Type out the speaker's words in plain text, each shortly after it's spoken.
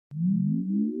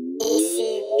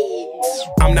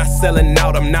I'm not selling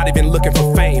out, I'm not even looking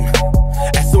for fame.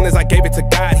 As soon as I gave it to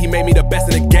God, he made me the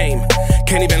best in the game.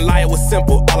 Can't even lie, it was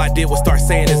simple, all I did was start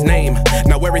saying his name.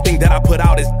 Now everything that I put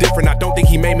out is different, I don't think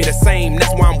he made me the same.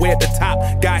 That's why I'm way at the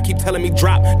top. God keep telling me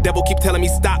drop, devil keep telling me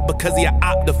stop, because he a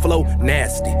op, the flow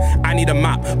nasty. I need a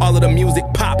mop, all of the music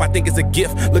pop, I think it's a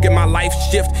gift. Look at my life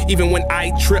shift, even when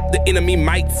I trip, the enemy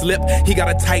might slip. He got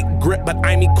a tight grip, but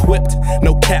I'm equipped.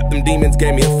 No cap, them demons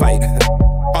gave me a fight.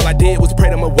 All I did was pray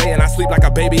them away and I sleep like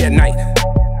a baby at night.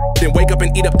 Then wake up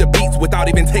and eat up the beats without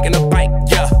even taking a bite,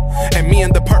 yeah. And me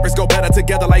and the purpose go better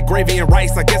together like gravy and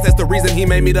rice. I guess that's the reason he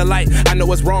made me the light. I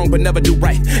know it's wrong, but never do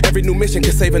right. Every new mission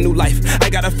can save a new life. I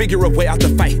gotta figure a way out the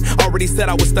fight. Already said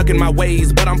I was stuck in my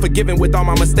ways, but I'm forgiven with all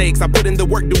my mistakes. I put in the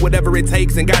work, do whatever it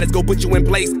takes, and God is gonna put you in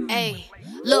place. Hey,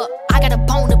 look, I got a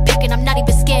bone to pick and I'm not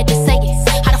even scared to say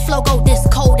it. How the flow go this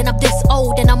cold and I'm this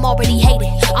old and I'm already hated.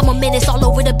 I'm a menace all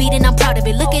over the beat and I'm proud of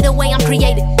it. Look at the way I'm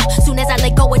created. Soon as I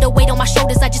let go of the weight on my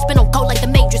shoulders, I just been on go like the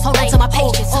Matrix. Hold on to my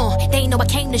pages. They ain't know I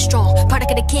came this strong.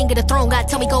 Product of the king of the throne. God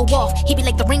tell me go off. He be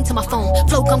like the ring to my phone.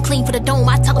 Flow come clean for the dome.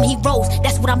 I tell him he rose.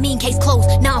 That's what I mean. Case closed.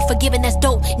 Now I'm forgiven. That's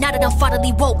dope. Now that I'm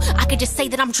finally woke, I could just say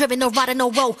that I'm driven. No ride or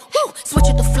no roll. Woo! Switch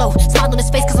with the flow. Smile on his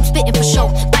face cause I'm spitting for show.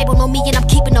 Bible on me and I'm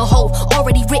keeping a hold.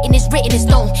 Already written is written in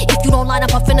stone. If you don't line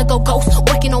up, I'm finna go ghost.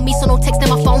 Working on me so no text in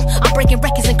my phone. I'm breaking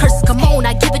records and curses. Come on,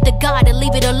 I give it to God and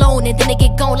leave it alone, and then it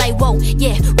get gone like whoa.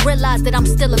 Yeah, realize that I'm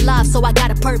still alive, so I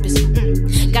got a purpose.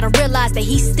 Gotta realize that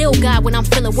he's still God when I'm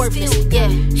feeling worthless. Yeah,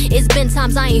 it's been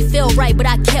times I ain't feel right, but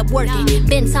I kept working.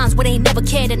 Been times where they never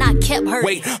cared and I kept hurting.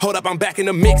 Wait, hold up, I'm back in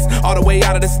the mix, all the way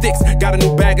out of the sticks. Got a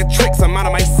new bag of tricks, I'm out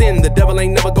of my sin. The devil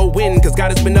ain't never go win, cause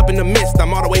God has been up in the midst.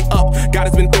 I'm all the way up, God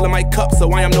has been filling my cup,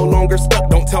 so I am no longer stuck.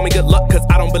 Don't tell me good luck, cause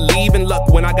I don't believe in luck.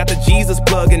 When I got the Jesus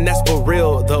plug, and that's for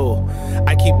real though.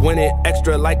 I keep winning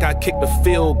extra like I kick the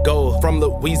field goal. From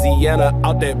Louisiana,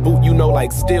 out that boot, you know,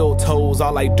 like steel toes.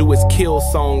 All I do is kill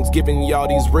songs, giving y'all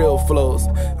these real flows.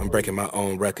 I'm breaking my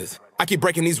own records. I keep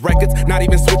breaking these records, not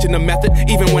even switching the method.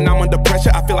 Even when I'm under pressure,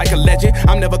 I feel like a legend.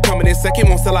 I'm never coming in second,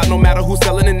 won't sell out no matter who's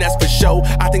selling, and that's for show.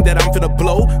 I think that I'm finna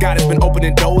blow. God has been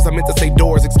opening doors, I meant to say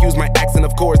doors. Excuse my accent,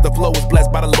 of course, the flow is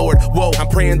blessed by the Lord. Whoa, I'm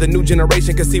praying the new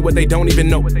generation can see what they don't even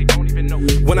know.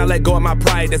 When I let go of my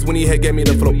pride, that's when he had gave me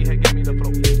the flow.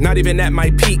 Not even at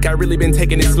my peak, I really been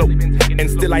taking it slow. And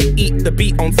still I eat the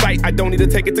beat on sight, I don't need to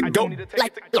take it to go.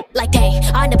 Like dang,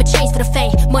 I never change for the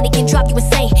fame. Money can drop you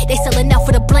insane. They selling out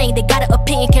for the blame. They got an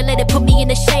opinion, can't let it put me in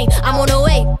the shame. I'm on the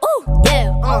way, ooh,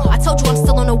 yeah, I told you I'm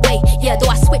still on the way. Yeah, though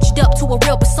I switched up to a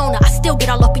real persona, I still get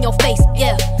all up in your face,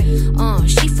 yeah.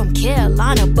 She from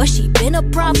Carolina, but she been a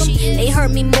problem. They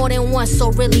hurt me more than once,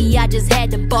 so really I just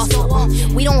had to boss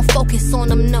her. We don't focus on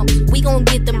them numbers, we gon'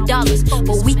 get them dollars,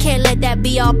 but we can't let that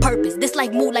be our purpose. This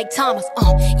like move like Thomas,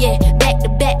 yeah, back to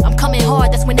back, I'm coming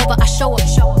hard, that's whenever I show up.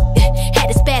 Had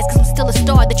to spaz cause I'm still a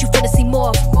star that you finna see more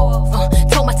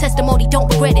of. Told my testimony,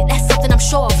 don't regret it, that's something I'm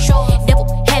sure of. Devil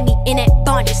had me in that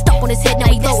bondage, stuck on his head, now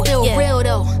he lower. Still real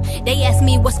though. They ask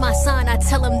me what's my sign, I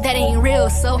tell them that ain't real.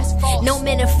 So no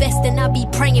manifesting, I be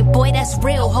praying, boy, that's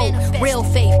real hope, real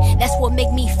faith. That's what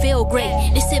make me feel great.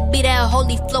 This it be that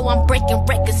holy flow, I'm breaking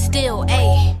records still,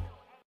 ayy.